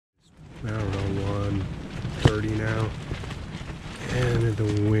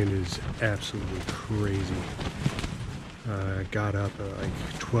is absolutely crazy. I got up at like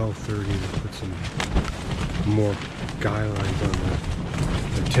 12:30 to put some more guy lines on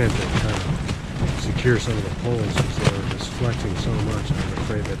the tent to kind of secure some of the poles because they were just flexing so much. I was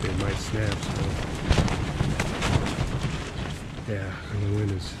afraid that they might snap. So yeah, and the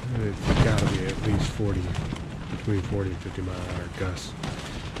wind is, it's got to be at least between 40 and 50 mile an hour gusts.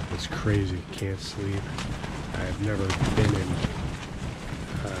 It's crazy, can't sleep. I've never been in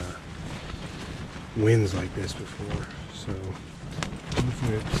winds like this before, so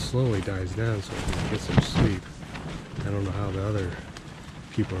hopefully it slowly dies down so I can get some sleep. I don't know how the other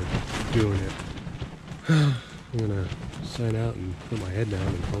people are doing it. I'm gonna sign out and put my head down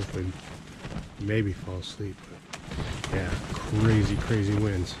and hopefully maybe fall asleep. But yeah, crazy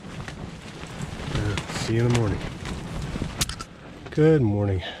winds. See you in the morning. Good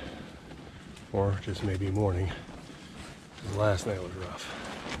morning, or just maybe morning. Last night was rough.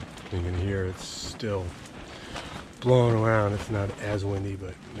 You can hear it's still blowing around. It's not as windy,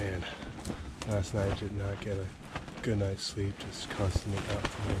 but man, last night I did not get a good night's sleep. Just constantly out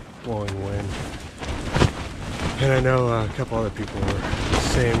from the blowing wind. And I know a couple other people were the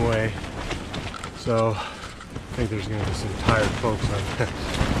same way. So I think there's going to be some tired folks on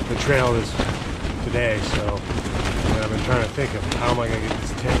the trail today. So I've been trying to think of how am I going to get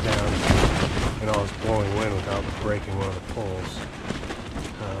this tent down in all this blowing wind without breaking one of the poles.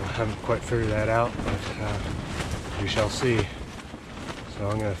 I haven't quite figured that out, but we shall see. So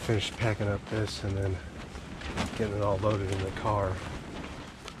I'm going to finish packing up this and then getting it all loaded in the car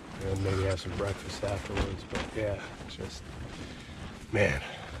and maybe have some breakfast afterwards. But yeah, just, man,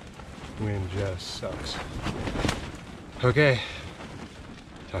 wind just sucks. Okay,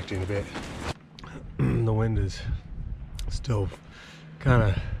 talk to you in a bit. The wind is still kind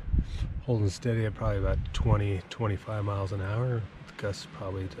of holding steady at probably about 20-25 miles an hour. Gusts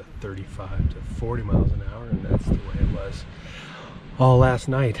probably to 35 to 40 miles an hour, and that's the way it was all last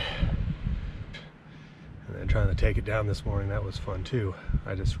night. And then trying to take it down this morning, that was fun too.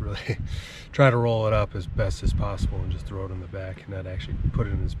 I just really try to roll it up as best as possible and just throw it in the back and not actually put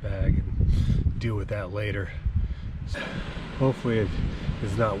it in his bag and deal with that later. So hopefully it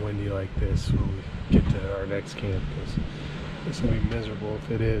is not windy like this when we get to our next camp, because this will be miserable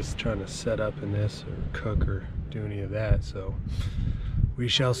if it is, trying to set up in this or cook or do any of that. So we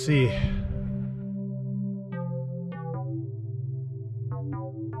shall see.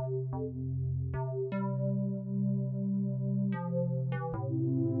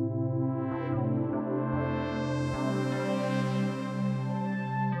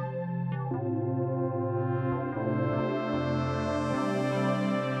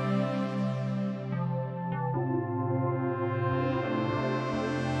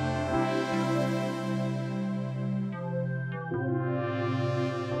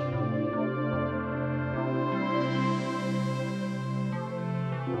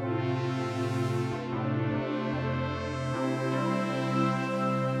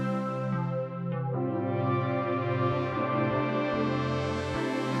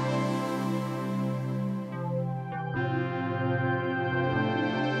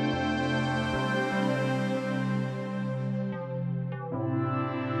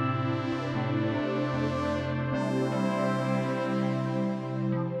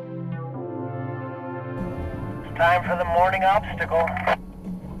 Time for the morning obstacle.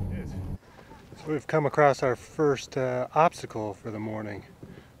 So we've come across our first obstacle for the morning,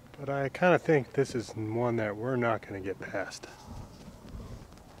 but I kind of think this is one that we're not going to get past.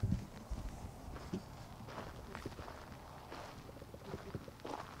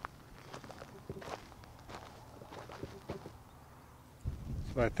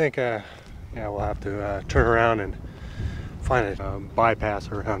 So I think yeah, we'll have to turn around and find a bypass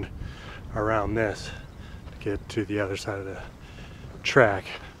around this to get to the other side of the track.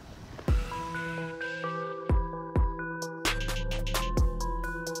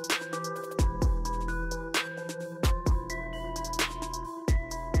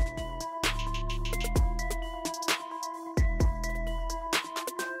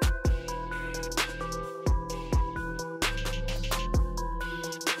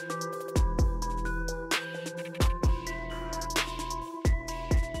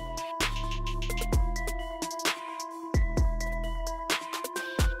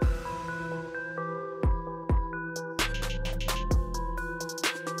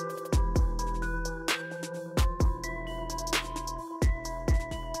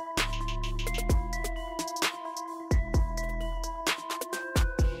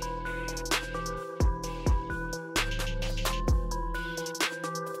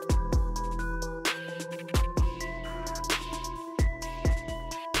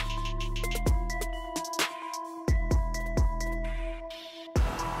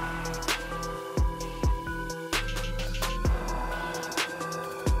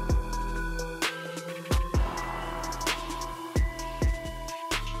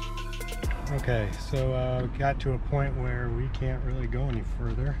 Okay, so we got to a point where we can't really go any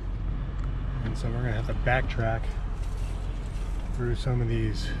further, and so we're gonna have to backtrack through some of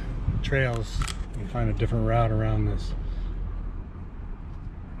these trails and find a different route around this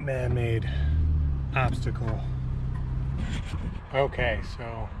man-made obstacle. Okay,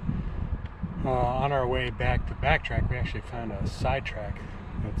 so on our way back to backtrack, we actually found a sidetrack.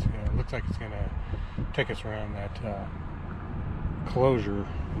 It looks like it's gonna take us around that closure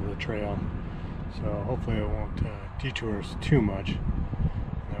of the trail. So hopefully it won't detour us too much, and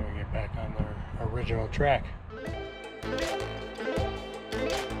then we get back on our original track.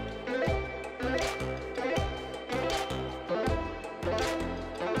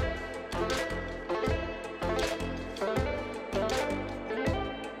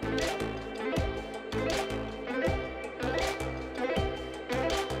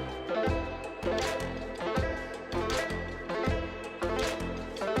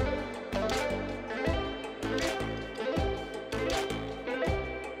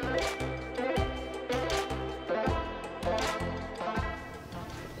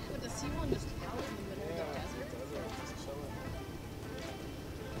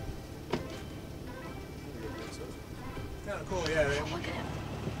 Kind of cool, yeah. Look at him.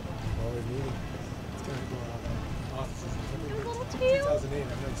 Always moving. It's kind of cool. Offices. I mean, 2008,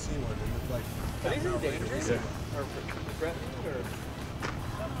 I've never seen one. It looked like. But is it dangerous or threatening or?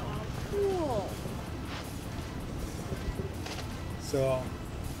 Cool. So,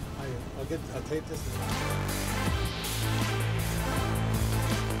 I'll tape this.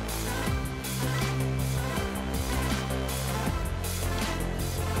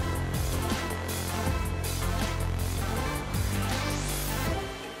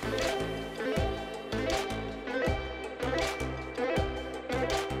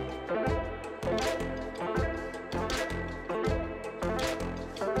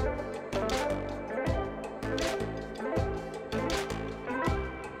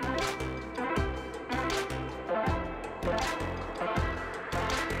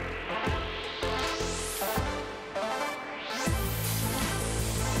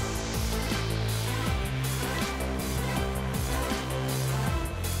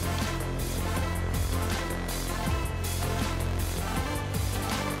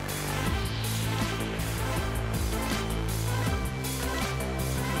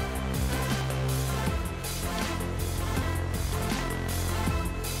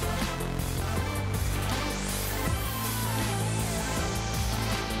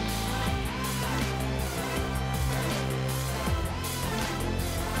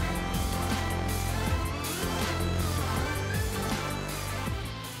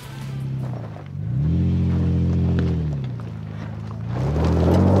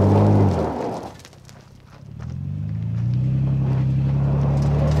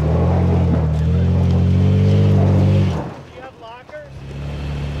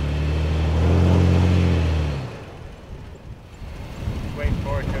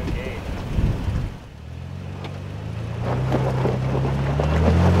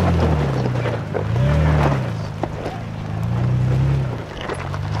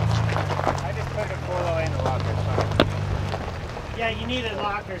 Yeah, you needed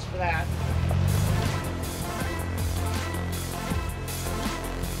lockers for that.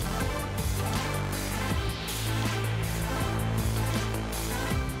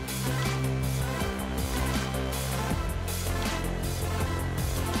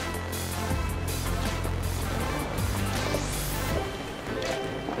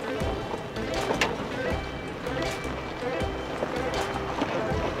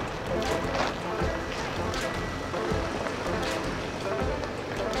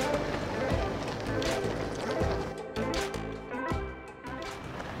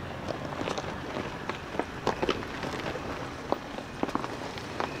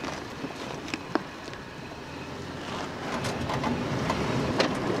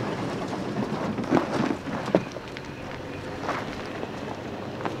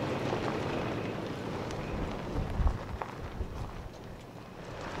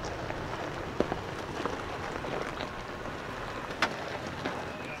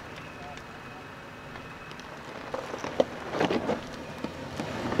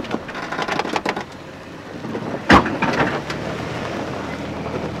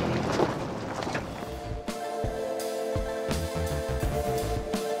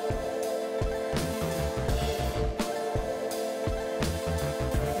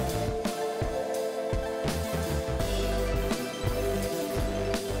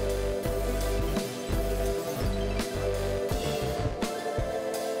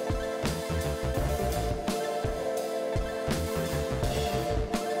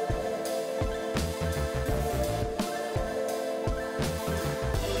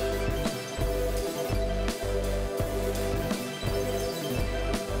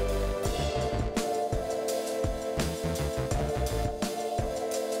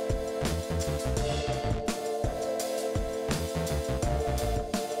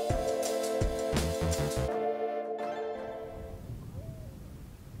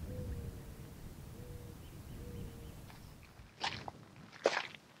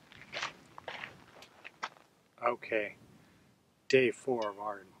 Okay, day 4 of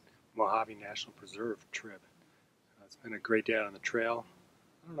our Mojave National Preserve trip. It's been a great day out on the trail.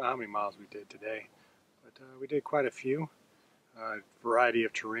 I don't know how many miles we did today, but we did quite a few. Variety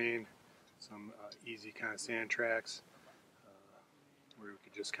of terrain, some easy kind of sand tracks where we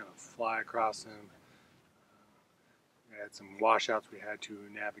could just kind of fly across them. We had some washouts we had to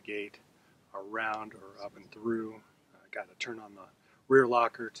navigate around or up and through. Got to turn on the rear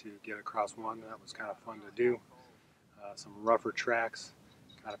locker to get across one. That was kind of fun to do. Some rougher tracks.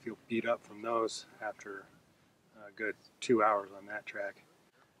 Kind of feel beat up from those after a good 2 hours on that track.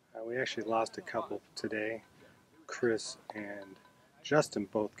 We actually lost a couple today. Chris and Justin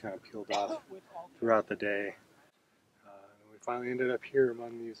both kind of peeled off throughout the day. We finally ended up here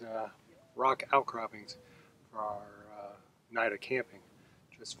among these rock outcroppings for our night of camping.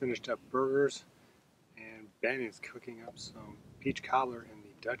 Just finished up burgers, and Ben is cooking up some peach cobbler in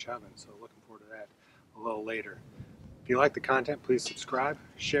the Dutch oven, so looking forward to that a little later. If you like the content, please subscribe,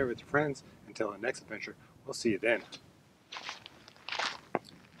 share with your friends. Until the next adventure, we'll see you then.